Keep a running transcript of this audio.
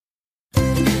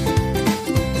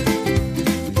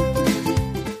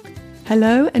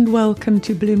Hello and welcome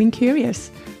to Blooming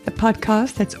Curious, the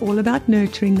podcast that's all about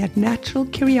nurturing that natural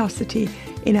curiosity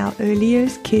in our early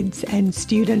years kids and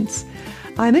students.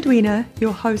 I'm Edwina,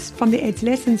 your host from the Ed's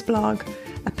Lessons blog,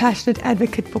 a passionate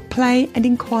advocate for play and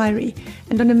inquiry,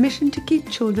 and on a mission to keep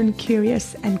children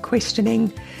curious and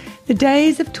questioning. The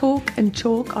days of talk and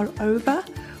chalk are over.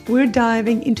 We're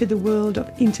diving into the world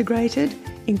of integrated,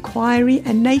 inquiry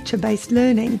and nature-based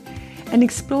learning and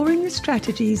exploring the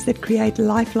strategies that create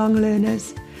lifelong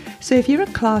learners. So if you're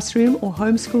a classroom or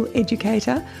homeschool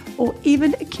educator or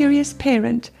even a curious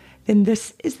parent, then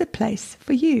this is the place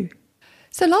for you.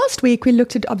 So last week we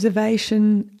looked at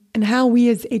observation and how we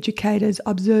as educators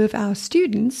observe our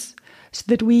students so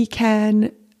that we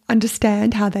can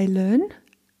understand how they learn,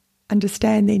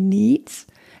 understand their needs,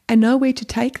 and know where to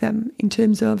take them in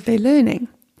terms of their learning.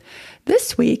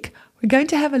 This week, we're going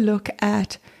to have a look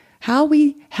at how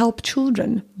we help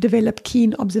children develop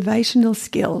keen observational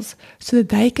skills so that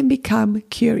they can become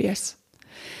curious.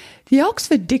 The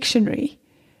Oxford Dictionary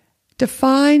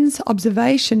defines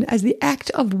observation as the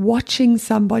act of watching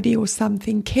somebody or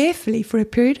something carefully for a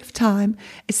period of time,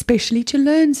 especially to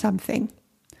learn something.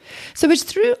 So it's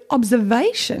through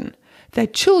observation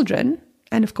that children,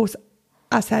 and of course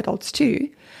us adults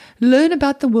too, learn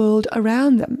about the world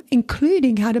around them,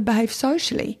 including how to behave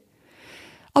socially.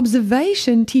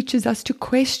 Observation teaches us to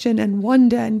question and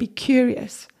wonder and be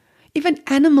curious. Even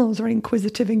animals are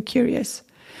inquisitive and curious.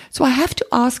 So I have to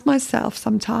ask myself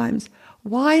sometimes,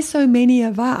 why so many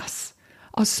of us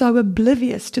are so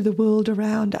oblivious to the world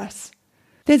around us?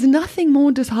 There's nothing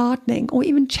more disheartening or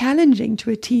even challenging to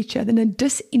a teacher than a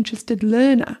disinterested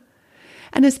learner.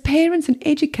 And as parents and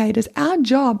educators, our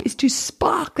job is to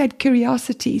spark that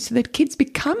curiosity so that kids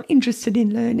become interested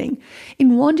in learning,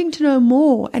 in wanting to know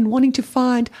more and wanting to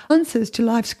find answers to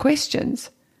life's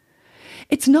questions.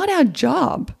 It's not our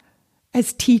job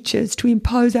as teachers to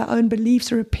impose our own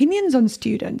beliefs or opinions on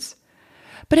students,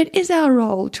 but it is our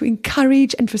role to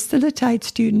encourage and facilitate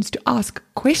students to ask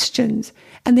questions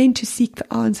and then to seek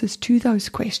the answers to those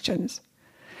questions.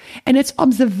 And it's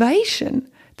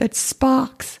observation that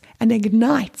sparks and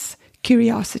ignites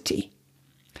curiosity.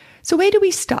 So where do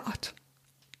we start?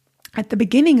 At the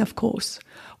beginning, of course,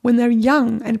 when they're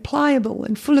young and pliable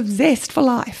and full of zest for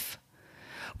life.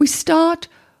 We start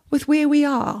with where we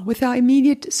are, with our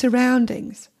immediate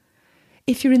surroundings.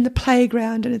 If you're in the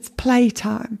playground and it's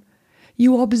playtime,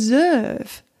 you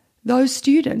observe those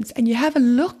students and you have a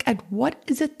look at what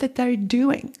is it that they're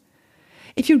doing.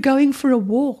 If you're going for a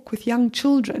walk with young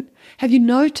children, have you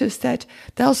noticed that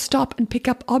they'll stop and pick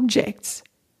up objects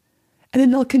and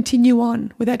then they'll continue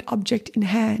on with that object in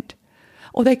hand?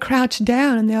 Or they crouch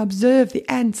down and they observe the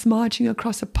ants marching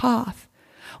across a path.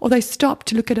 Or they stop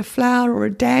to look at a flower or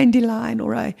a dandelion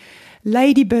or a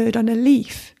ladybird on a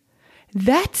leaf.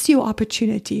 That's your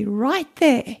opportunity right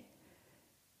there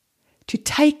to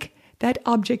take that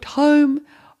object home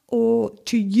or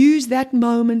to use that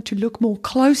moment to look more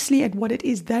closely at what it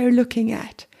is they're looking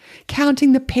at,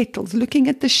 counting the petals, looking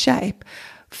at the shape,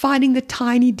 finding the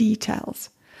tiny details.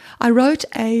 I wrote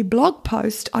a blog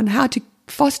post on how to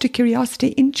foster curiosity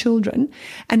in children,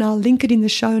 and I'll link it in the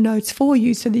show notes for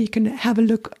you so that you can have a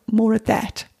look more at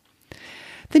that.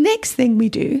 The next thing we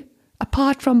do,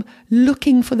 apart from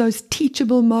looking for those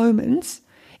teachable moments,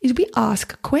 is we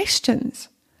ask questions.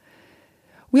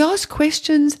 We ask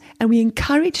questions and we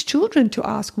encourage children to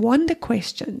ask wonder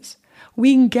questions.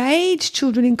 We engage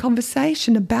children in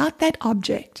conversation about that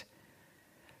object.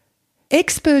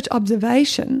 Expert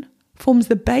observation forms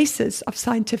the basis of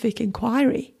scientific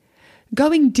inquiry.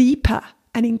 Going deeper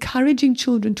and encouraging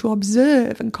children to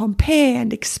observe and compare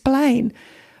and explain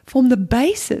form the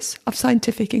basis of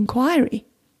scientific inquiry.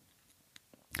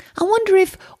 I wonder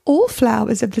if all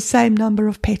flowers have the same number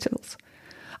of petals.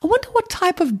 I wonder what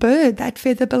type of bird that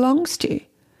feather belongs to.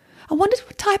 I wonder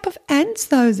what type of ants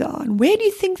those are and where do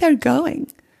you think they're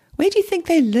going? Where do you think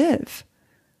they live?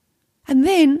 And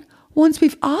then, once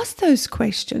we've asked those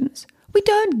questions, we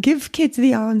don't give kids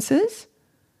the answers.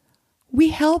 We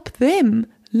help them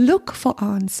look for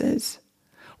answers.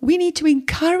 We need to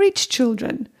encourage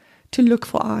children to look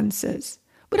for answers.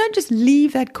 We don't just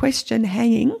leave that question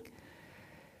hanging.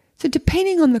 So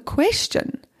depending on the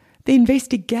question, the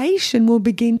investigation will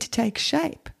begin to take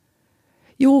shape.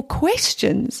 Your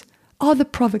questions are the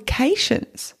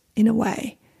provocations, in a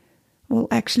way. Well,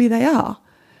 actually they are.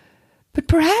 But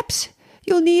perhaps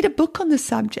you'll need a book on the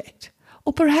subject,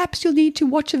 or perhaps you'll need to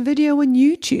watch a video on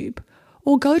YouTube,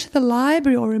 or go to the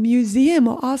library or a museum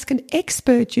or ask an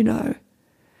expert you know.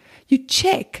 You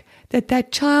check that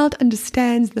that child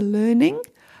understands the learning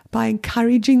by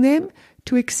encouraging them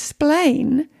to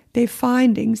explain their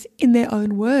findings in their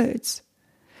own words.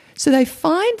 So they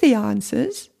find the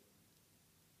answers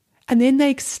and then they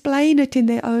explain it in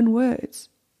their own words.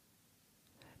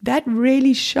 That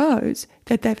really shows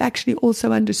that they've actually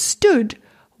also understood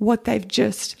what they've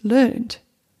just learned.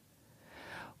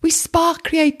 We spark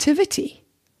creativity.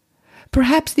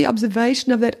 Perhaps the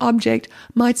observation of that object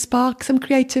might spark some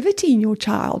creativity in your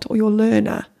child or your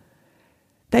learner.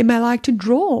 They may like to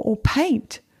draw or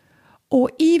paint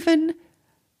or even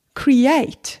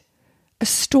create a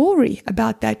story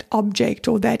about that object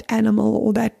or that animal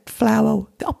or that flower.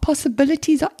 The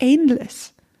possibilities are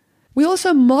endless. We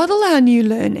also model our new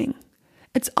learning.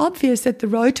 It's obvious that the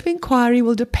road to inquiry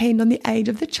will depend on the age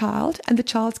of the child and the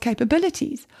child's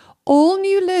capabilities. All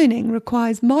new learning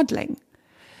requires modeling.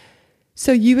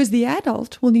 So you as the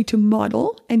adult will need to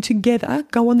model and together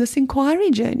go on this inquiry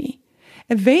journey.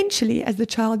 Eventually, as the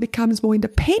child becomes more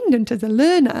independent as a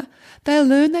learner, they'll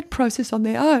learn that process on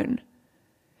their own.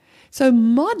 So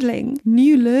modeling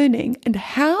new learning and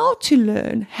how to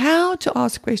learn, how to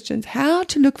ask questions, how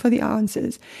to look for the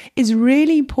answers is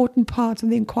really important part of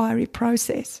the inquiry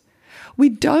process. We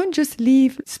don't just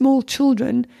leave small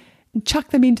children and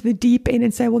chuck them into the deep end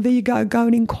and say, well, there you go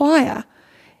and inquire.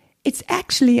 It's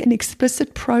actually an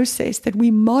explicit process that we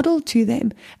model to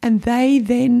them and they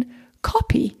then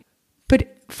copy, but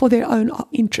for their own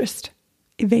interest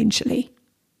eventually.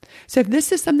 So if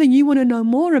this is something you want to know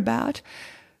more about,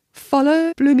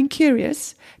 follow Blooming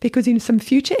Curious, because in some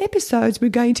future episodes, we're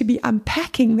going to be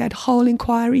unpacking that whole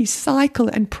inquiry cycle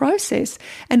and process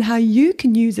and how you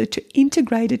can use it to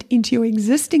integrate it into your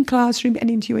existing classroom and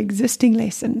into your existing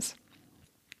lessons.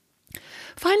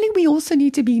 Finally, we also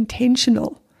need to be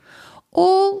intentional.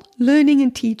 All learning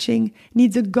and teaching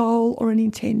needs a goal or an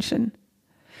intention.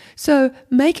 So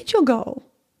make it your goal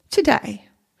today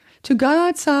to go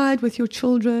outside with your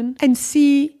children and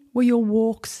see where your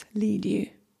walks lead you.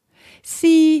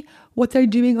 See what they're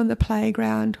doing on the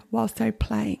playground whilst they're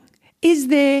playing. Is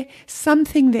there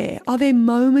something there? Are there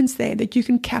moments there that you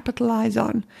can capitalize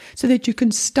on so that you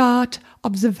can start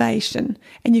observation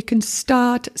and you can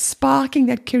start sparking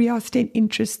that curiosity and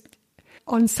interest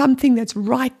on something that's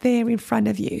right there in front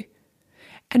of you?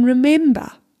 And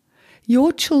remember,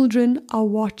 your children are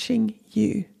watching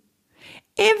you.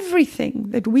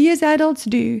 Everything that we as adults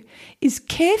do is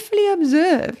carefully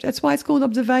observed. That's why it's called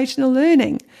observational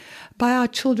learning by our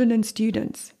children and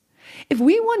students. If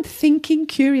we want thinking,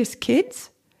 curious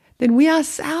kids, then we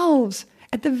ourselves,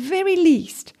 at the very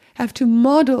least, have to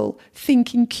model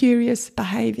thinking, curious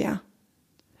behavior.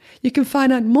 You can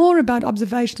find out more about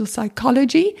observational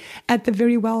psychology at the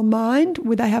Very Well Mind,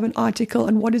 where they have an article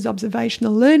on what is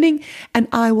observational learning, and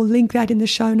I will link that in the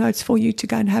show notes for you to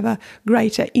go and have a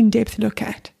greater in-depth look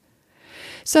at.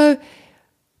 So,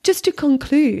 just to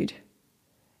conclude,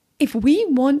 if we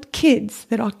want kids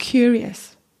that are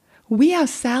curious, we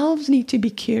ourselves need to be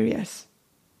curious.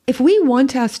 If we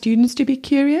want our students to be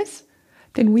curious,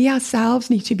 then we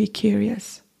ourselves need to be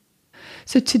curious.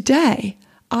 So today,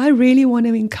 I really want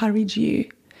to encourage you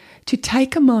to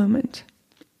take a moment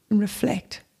and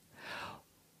reflect.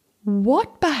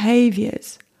 What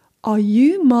behaviors are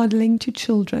you modeling to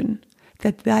children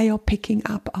that they are picking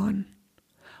up on?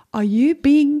 Are you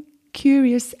being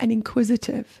curious and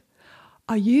inquisitive?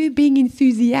 Are you being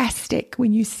enthusiastic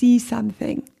when you see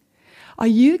something? Are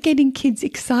you getting kids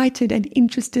excited and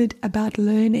interested about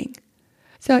learning?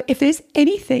 So if there's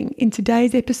anything in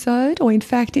today's episode, or in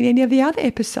fact in any of the other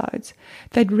episodes,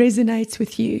 that resonates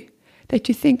with you, that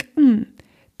you think,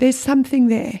 there's something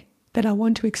there that I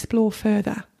want to explore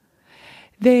further,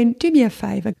 then do me a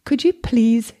favor. Could you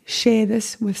please share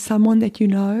this with someone that you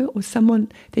know or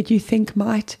someone that you think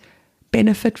might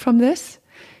benefit from this?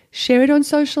 Share it on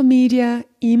social media,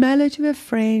 email it to a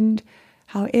friend,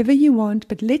 however you want,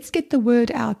 but let's get the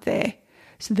word out there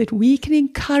so that we can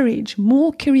encourage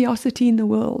more curiosity in the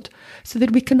world, so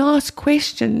that we can ask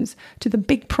questions to the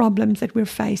big problems that we're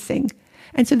facing,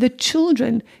 and so that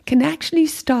children can actually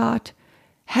start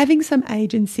having some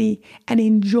agency and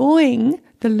enjoying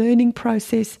the learning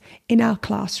process in our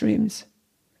classrooms.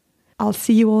 I'll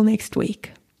see you all next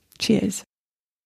week. Cheers.